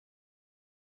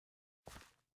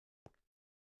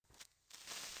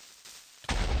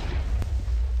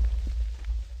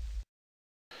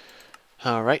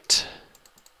Alright,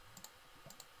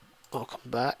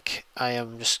 welcome back. I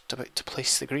am just about to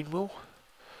place the green wool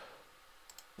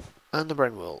and the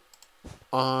brown wool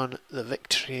on the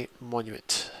Victory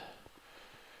Monument.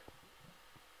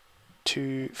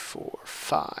 2, 4,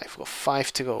 5. Well,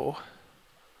 5 to go.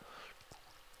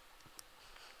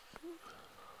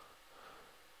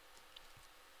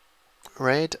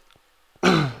 Red,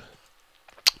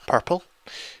 purple,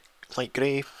 light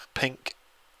grey, pink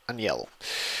and yellow.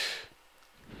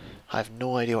 I have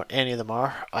no idea what any of them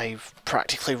are. I've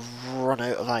practically run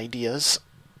out of ideas.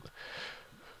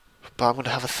 But I'm going to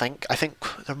have a think. I think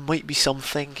there might be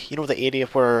something, you know, the area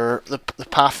where the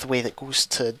pathway that goes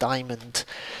to Diamond.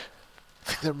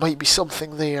 I think there might be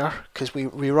something there, because we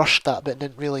rushed that bit and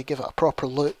didn't really give it a proper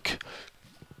look.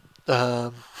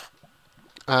 And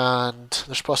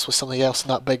there's possibly something else in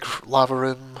that big lava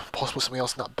room, possibly something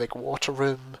else in that big water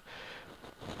room.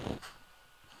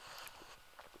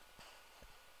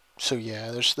 So yeah,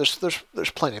 there's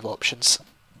plenty of options.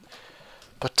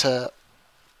 But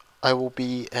I will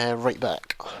be right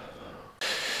back.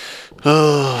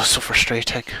 Oh, so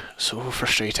frustrating. So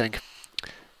frustrating.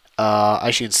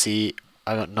 As you can see,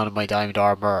 I got none of my diamond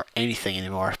armor or anything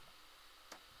anymore.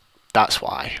 That's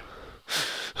why.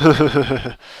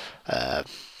 I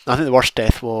think the worst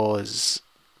death was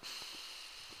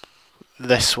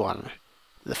this one,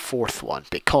 the fourth one,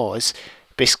 because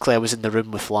basically I was in the room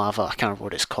with lava. I can't remember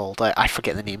what it's called. I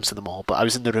forget the names of them all, but I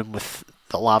was in the room with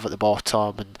the lava at the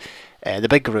bottom and the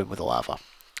big room with the lava.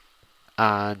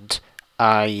 And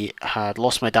I had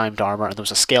lost my diamond armor and there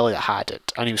was a skelly that had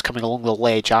it, and he was coming along the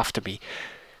ledge after me.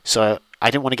 So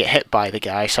I didn't want to get hit by the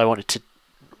guy, so I wanted to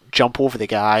jump over the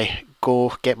guy,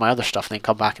 go get my other stuff, and then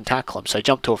come back and tackle him. So I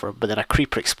jumped over him, but then a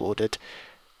creeper exploded.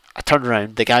 I turned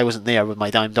around, the guy wasn't there with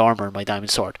my diamond armor and my diamond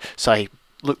sword. So I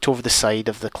looked over the side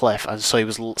of the cliff and so he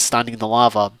was standing in the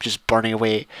lava, just burning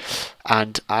away.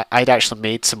 And I'd actually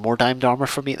made some more diamond armor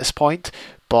for me at this point,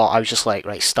 but I was just like,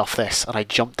 right, stuff this. And I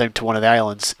jumped down to one of the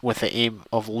islands with the aim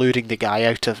of luring the guy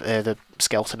out of the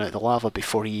skeleton out of the lava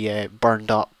before he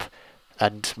burned up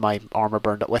and my armor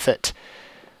burned up with it.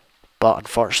 But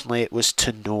unfortunately it was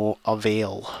to no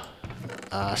avail.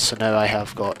 So now I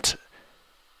have got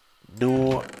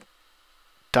no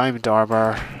diamond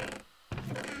armor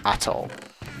at all.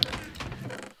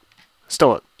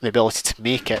 Still the ability to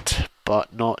make it,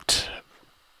 but not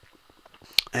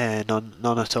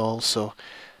none at all, so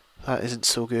that isn't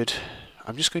so good.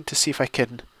 I'm just going to see if I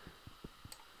can...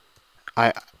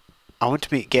 I want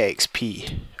to get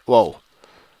XP. Whoa.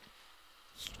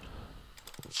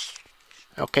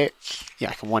 Okay,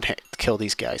 yeah, I can one hit kill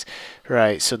these guys.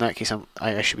 Right, so in that case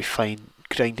I should be fine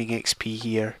grinding XP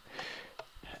here.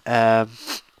 But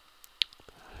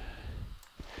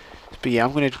yeah,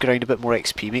 I'm going to grind a bit more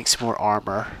XP, make some more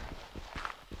armor,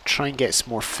 try and get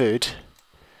some more food,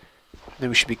 then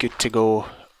we should be good to go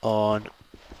on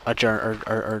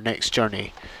our next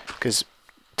journey. Because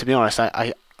to be honest,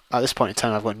 I at this point in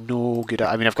time I've got no good.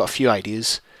 I mean, I've got a few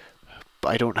ideas, but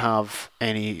I don't have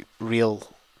any real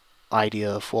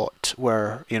idea of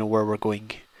where we're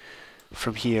going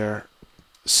from here.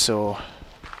 So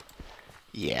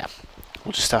yeah,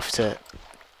 I'll just have to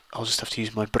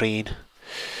use my brain,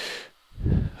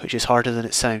 which is harder than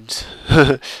it sounds.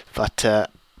 But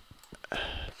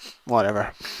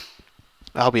whatever,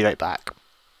 I'll be right back.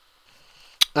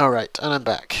 Alright, and I'm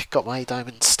back. Got my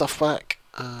diamond stuff back,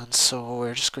 and so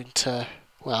we're just going to...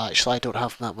 Well, actually I don't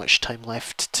have that much time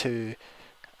left to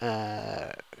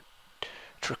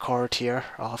record here.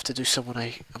 I'll have to do some when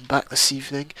I'm back this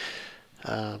evening.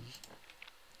 But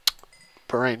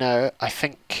right now, I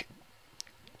think...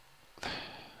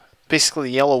 Basically,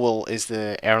 the yellow wool is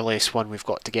the earliest one we've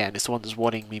got to get, and it's the one that's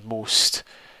worrying me most.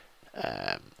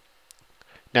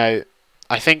 Now,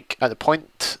 I think at the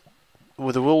point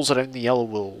where the wools around the yellow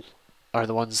wool are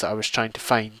the ones that I was trying to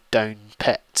find down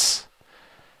pits.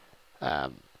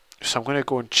 So I'm going to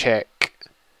go and check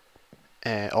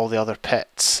all the other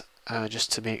pits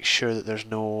just to make sure that there's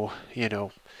no, I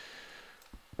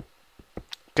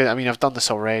mean, I've done this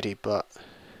already, but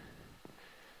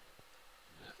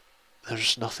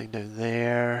there's nothing down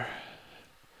there.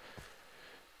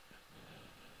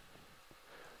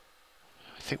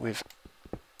 I think we've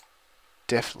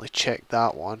definitely checked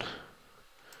that one.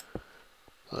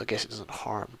 Well, I guess it doesn't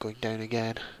harm going down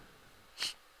again.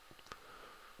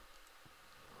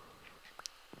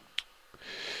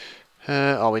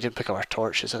 Oh, we didn't pick up our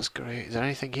torches, that's great. Is there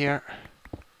anything here?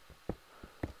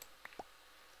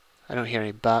 I don't hear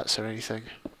any bats or anything.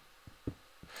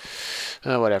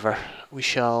 Whatever. We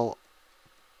shall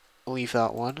leave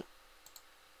that one.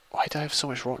 Why do I have so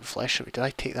much rotten flesh? Did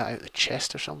I take that out of the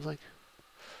chest or something?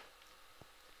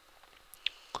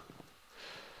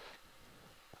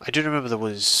 I do remember there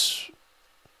was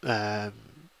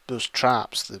those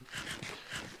traps,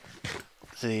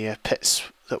 the pits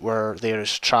that were there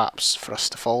as traps for us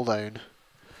to fall down.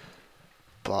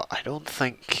 But I don't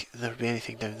think there'd be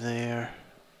anything down there.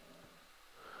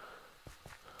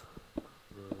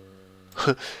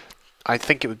 I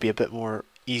think it would be a bit more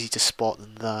easy to spot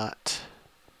than that.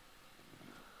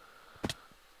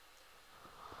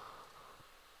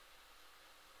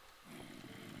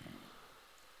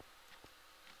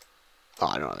 Oh,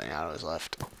 I don't have any arrows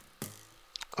left.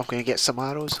 I'm gonna get some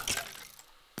arrows.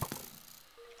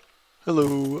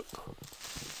 Hello.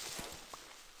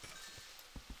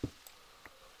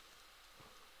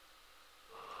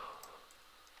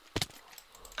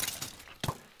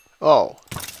 Oh.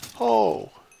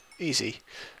 Oh. Easy.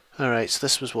 Alright, so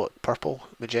this was what? Purple?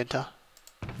 Magenta?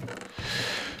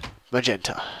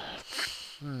 Magenta.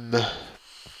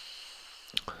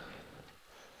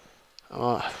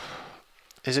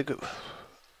 Is it good?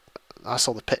 That's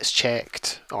all the pits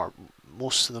checked. Or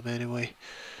most of them anyway.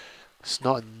 It's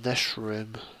not in this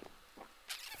room.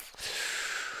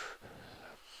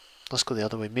 Let's go the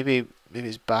other way. Maybe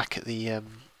it's back at the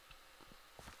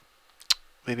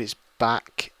maybe it's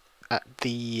back at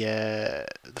the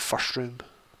first room.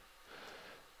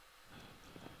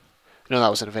 No, that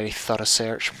wasn't a very thorough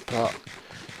search, but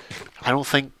I don't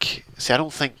think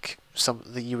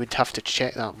that you would have to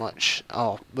check that much.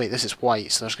 Oh wait, this is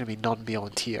white, so there's going to be none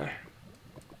beyond here.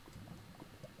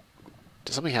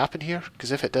 Did something happen here?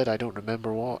 Because if it did, I don't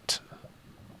remember what.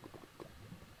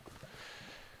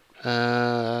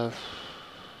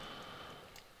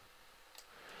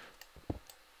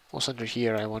 What's under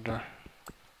here, I wonder?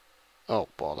 Oh,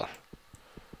 bother.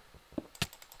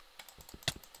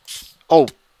 Oh!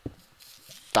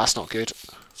 That's not good.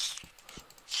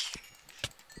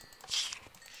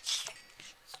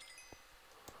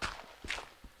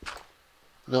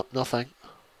 No, nothing.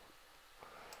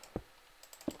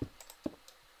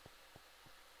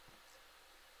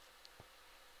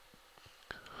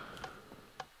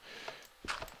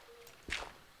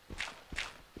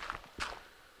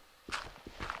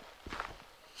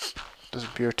 Doesn't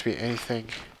appear to be anything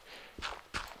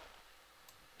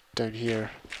down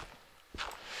here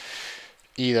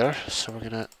either, so we're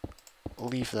gonna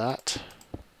leave that.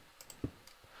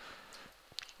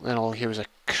 Then all here is a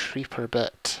creeper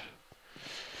bit.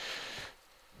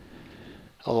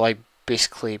 Although I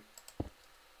basically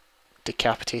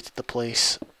decapitated the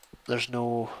place. There's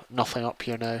nothing up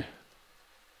here now.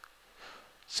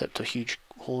 Except a huge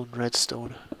hole in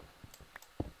redstone.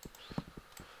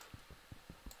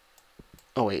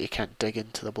 Oh wait, you can't dig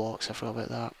into the blocks, I forgot about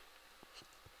that.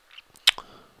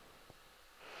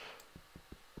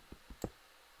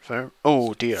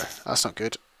 Oh dear, that's not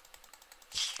good.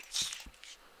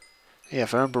 Yeah,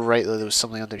 if I remember rightly, there was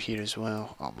something under here as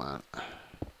well. Oh man.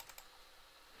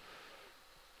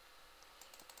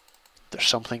 There's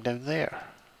something down there.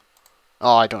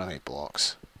 Oh, I don't have any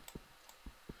blocks.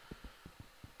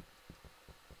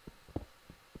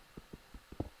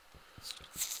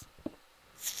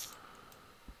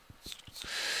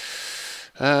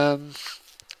 I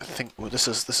think well, this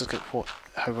is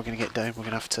how we're gonna get down. We're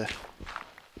gonna have to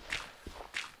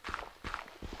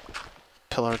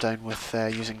pillar down with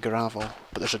using gravel,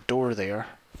 but there's a door there.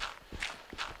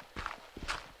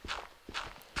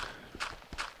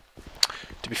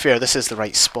 To be fair, this is the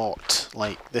right spot.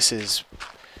 Like this is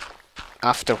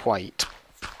after white,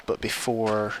 but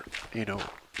before, you know,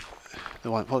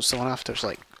 the one. What's the one after? It's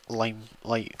like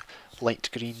light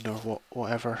green or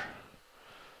whatever.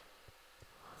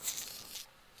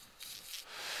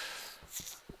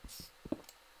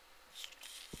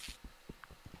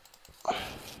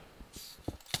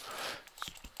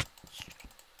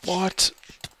 What?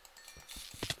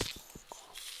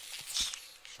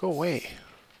 Go away.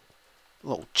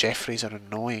 Little Jeffreys are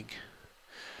annoying.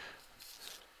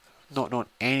 Not known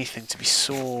anything to be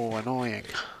so annoying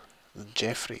than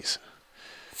Jeffreys.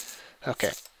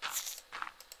 Okay.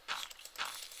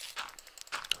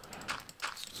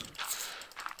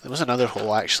 There was another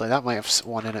hole actually, that might have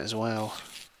one in it as well.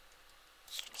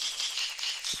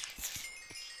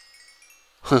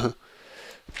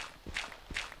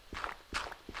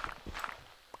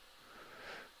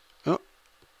 Oh,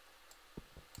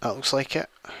 that looks like it.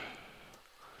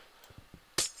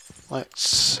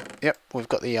 Yep, we've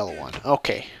got the yellow one.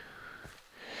 Okay.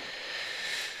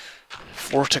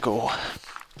 4 to go.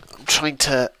 I'm trying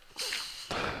to...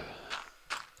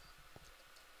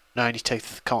 Now I need to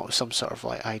come up with some sort of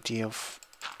like idea of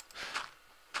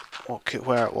what could,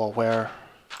 where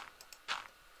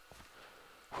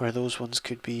those ones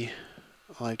could be.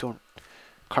 Well, I don't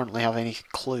currently have any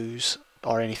clues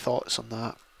or any thoughts on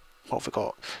that. What have we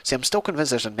got? See, I'm still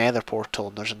convinced there's a nether portal,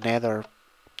 and there's a nether,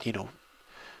 you know,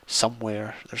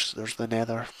 somewhere. There's the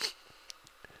nether.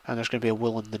 And there's going to be a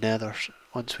wool in the nether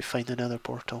once we find the nether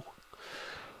portal.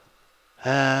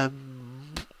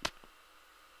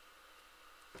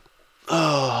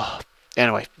 Oh.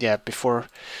 Anyway, yeah, before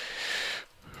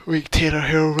we tear our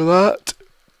hair over that,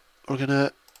 we're going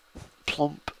to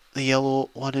plump the yellow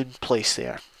one in place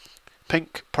there.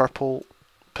 Pink, purple,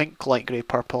 pink, light grey,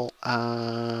 purple,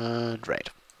 and red.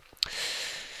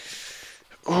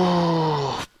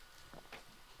 Oh,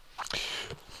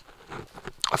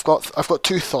 I've got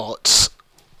two thoughts.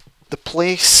 The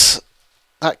place,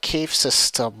 that cave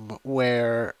system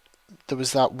where there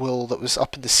was that wool that was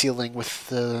up in the ceiling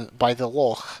with by the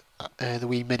loch, the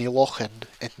wee mini loch in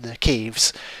the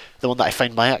caves, the one that I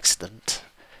found by accident.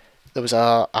 There was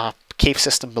a cave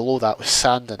system below that with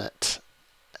sand in it,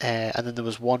 and then there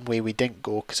was one way we didn't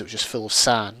go because it was just full of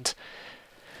sand.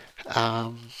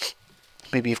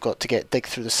 Maybe you've got to dig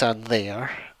through the sand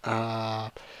there.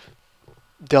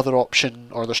 The other option,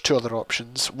 or there's two other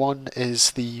options. One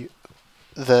is the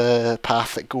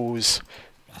path that goes.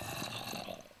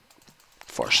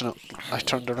 Fortunate, I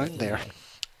turned around there.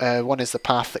 One is the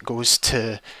path that goes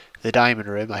to the diamond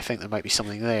room. I think there might be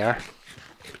something there,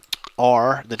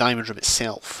 or the diamond room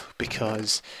itself,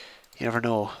 because you never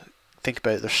know. Think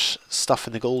about it, there's stuff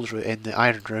in the gold room, in the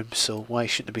iron room, so why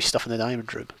shouldn't there be stuff in the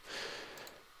diamond room?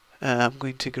 I'm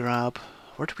going to grab.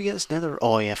 Where did we get this nether?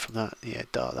 Oh yeah, from that. Yeah,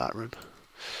 that room.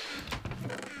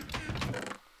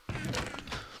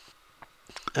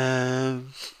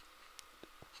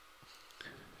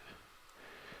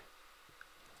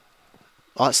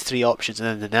 Well, that's three options, and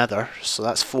then the nether, so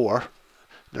that's four.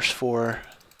 There's four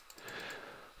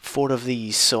of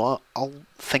these, so I'll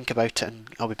think about it and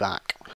I'll be back.